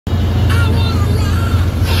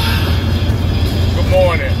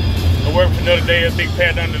Working another day at Big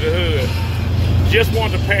Pat Under the Hood. Just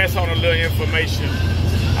wanted to pass on a little information.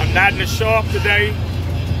 I'm not in the shop today.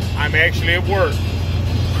 I'm actually at work.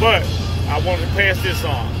 But I wanted to pass this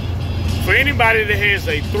on. For anybody that has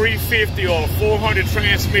a 350 or 400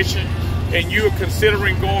 transmission and you're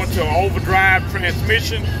considering going to an overdrive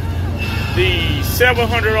transmission, the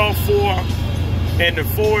 700R4 and the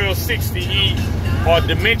 4L60E are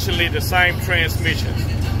dimensionally the same transmissions.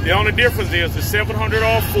 The only difference is the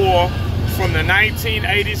 700R4 from the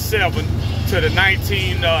 1987 to the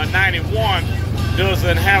 1991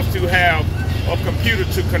 doesn't have to have a computer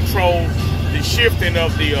to control the shifting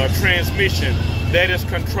of the transmission. That is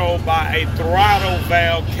controlled by a throttle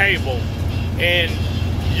valve cable, and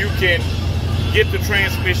you can get the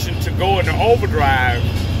transmission to go into overdrive,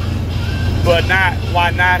 but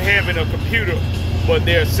while not having a computer. But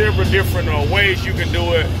there are several different ways you can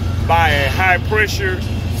do it by a high pressure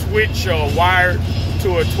switch wired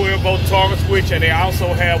to a 12-volt toggle switch, and they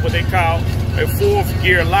also have what they call a fourth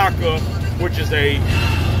gear locker, which is a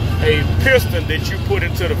piston that you put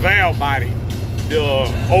into the valve body to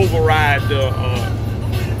override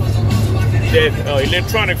that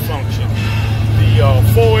electronic function. The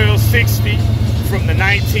 4L60 from the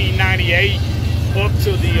 1998 up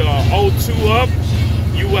to the 02 up,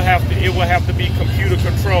 it will have to be computer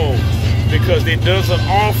controlled, because it doesn't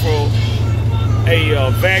offer a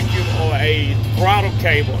vacuum or a throttle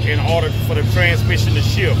cable in order for the transmission to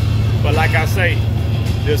shift. But like I say,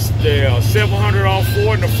 the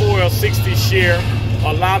 700R4 and the 4L60 share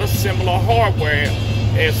a lot of similar hardware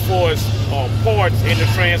as far as parts in the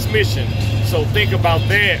transmission. So think about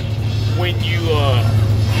that when you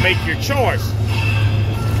make your choice.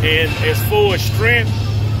 And as far as strength,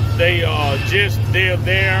 they're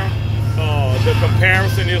there. The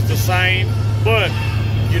comparison is the same, but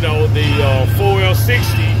you know, the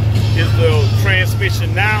 4L60 is the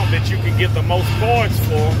transmission now that you can get the most parts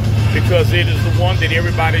for, because it is the one that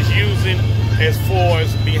everybody's using as far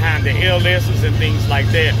as behind the LSs and things like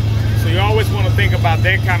that. So you always want to think about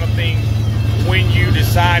that kind of thing when you're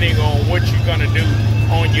deciding on what you're going to do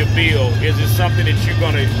on your build. Is it something that you're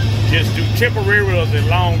going to just do temporarily, or is it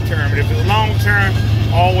long term? And if it's long term,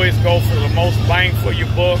 always go for the most bang for your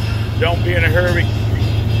buck. Don't be in a hurry.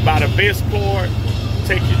 Buy the best part.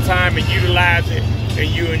 Take your time and utilize it, and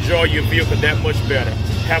you enjoy your vehicle that much better.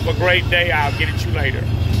 Have a great day. I'll get at you later.